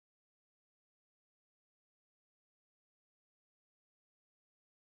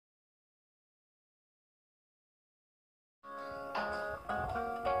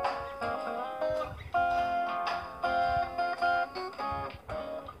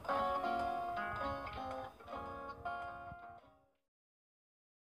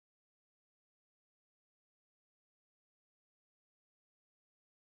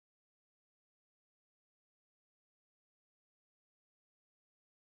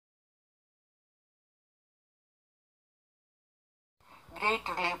great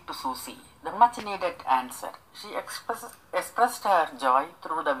relief to Susie, the much-needed answer. She expressed her joy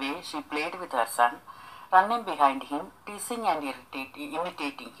through the way she played with her son, running behind him, teasing and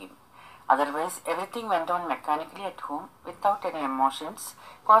imitating him. Otherwise, everything went on mechanically at home without any emotions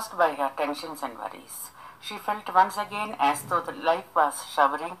caused by her tensions and worries. She felt once again as though the life was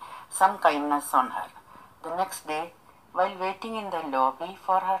showering some kindness on her. The next day, while waiting in the lobby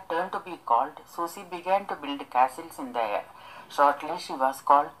for her turn to be called, Susie began to build castles in the air. Shortly, she was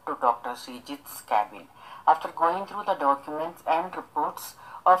called to Dr. Srijit's cabin. After going through the documents and reports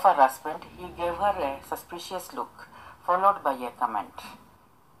of her husband, he gave her a suspicious look, followed by a comment.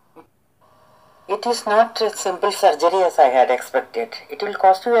 It is not a simple surgery as I had expected. It will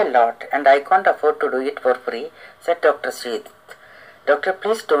cost you a lot, and I can't afford to do it for free, said Dr. Srijit. Doctor,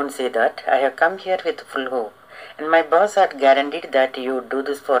 please don't say that. I have come here with full hope, and my boss had guaranteed that you would do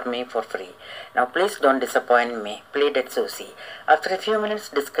this for me for free. Now please don't disappoint me, pleaded Susie. After a few minutes'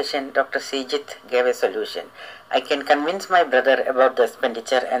 discussion, Dr. Srijit gave a solution. I can convince my brother about the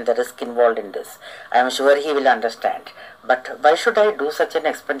expenditure and the risk involved in this. I am sure he will understand. But why should I do such an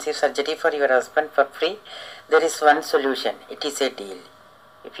expensive surgery for your husband for free? There is one solution. It is a deal.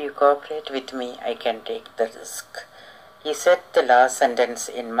 If you cooperate with me, I can take the risk. He said the last sentence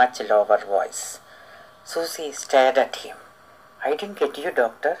in much lower voice. Susie stared at him. I didn't get you,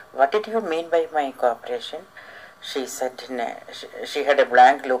 doctor. What did you mean by my cooperation? She said. She had a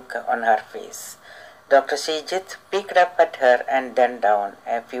blank look on her face. Dr. Srijit peeked up at her and then down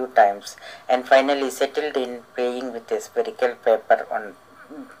a few times and finally settled in, paying with a spherical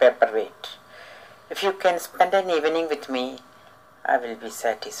paperweight. If you can spend an evening with me, I will be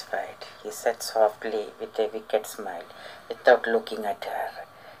satisfied, he said softly with a wicked smile, without looking at her.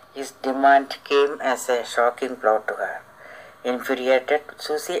 His demand came as a shocking blow to her. Infuriated,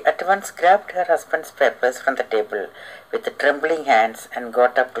 Susie at once grabbed her husband's papers from the table with trembling hands and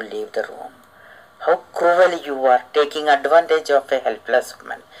got up to leave the room. How cruel you are, taking advantage of a helpless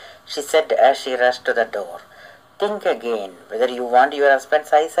woman, she said as she rushed to the door. Think again whether you want your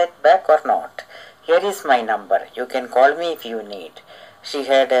husband's eyesight back or not. Here is my number. You can call me if you need. She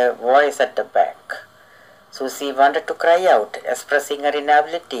heard a voice at the back. Susie wanted to cry out, expressing her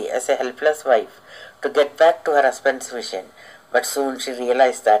inability as a helpless wife to get back to her husband's vision, but soon she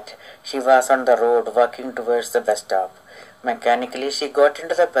realized that she was on the road walking towards the bus stop. Mechanically, she got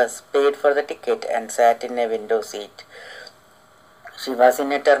into the bus, paid for the ticket, and sat in a window seat. She was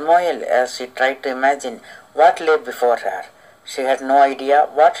in a turmoil as she tried to imagine what lay before her. She had no idea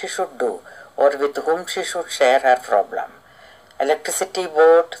what she should do or with whom she should share her problem. Electricity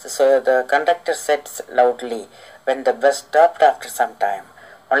board, so the conductor said loudly when the bus stopped after some time.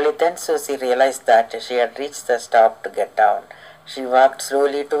 Only then Susie realized that she had reached the stop to get down. She walked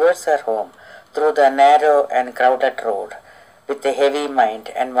slowly towards her home through the narrow and crowded road with a heavy mind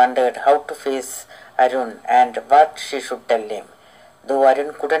and wondered how to face Arun and what she should tell him. Though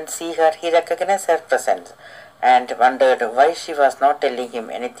Arun couldn't see her, he recognized her presence and wondered why she was not telling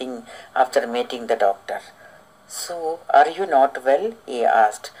him anything after meeting the doctor. So, are you not well? He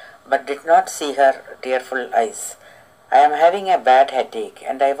asked, but did not see her tearful eyes. I am having a bad headache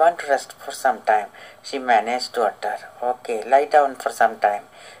and I want to rest for some time, she managed to utter. Okay, lie down for some time.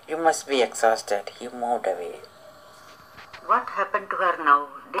 You must be exhausted. He moved away. What happened to her now?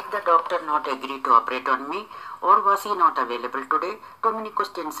 Did the doctor not agree to operate on me? Or was he not available today? Too many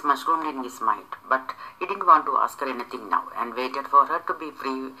questions mushroomed in his mind, but he didn't want to ask her anything now and waited for her to be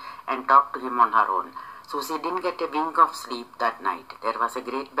free and talk to him on her own. Susie didn't get a wink of sleep that night. There was a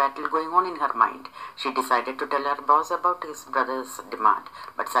great battle going on in her mind. She decided to tell her boss about his brother's demand,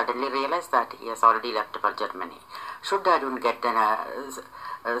 but suddenly realized that he has already left for Germany. Should Arun get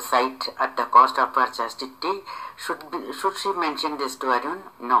a sight at the cost of her chastity? Should she mention this to Arun?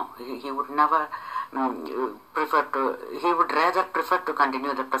 No, he would never he would rather prefer to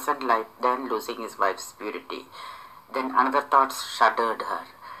continue the present life than losing his wife's purity. Then another thought shuddered her.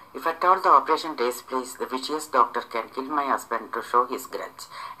 If at all the operation takes place, the vicious doctor can kill my husband to show his grudge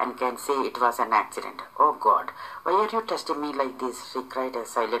and can say it was an accident. Oh God, why are you testing me like this? She cried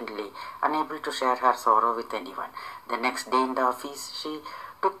silently, unable to share her sorrow with anyone. The next day in the office, she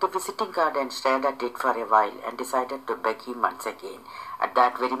took the visiting card and stared at it for a while and decided to beg him once again. At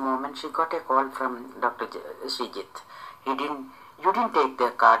that very moment, she got a call from Dr. Srijit. You didn't take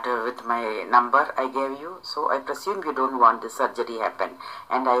the card with my number I gave you, so I presume you don't want this surgery happen,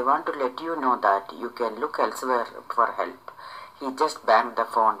 and I want to let you know that you can look elsewhere for help. He just banged the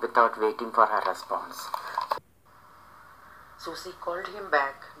phone without waiting for her response. Susie called him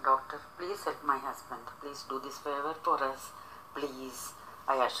back. Doctor, please help my husband. Please do this favor for us. Please.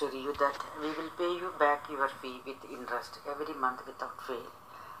 I assure you that we will pay you back your fee with interest every month without fail.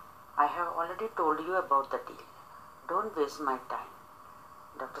 I have already told you about the deal. Don't waste my time.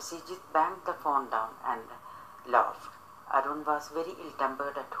 Dr. Sijit banged the phone down and laughed. Arun was very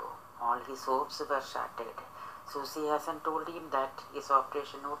ill-tempered at home. All his hopes were shattered. Susie hasn't told him that his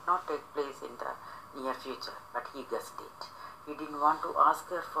operation would not take place in the near future, but he guessed it. He didn't want to ask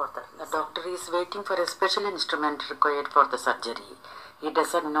her for the reason. The doctor is waiting for a special instrument required for the surgery. He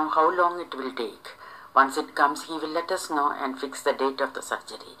doesn't know how long it will take. Once it comes, he will let us know and fix the date of the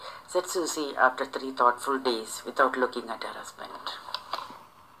surgery, said Susie after 3 thoughtful days without looking at her husband.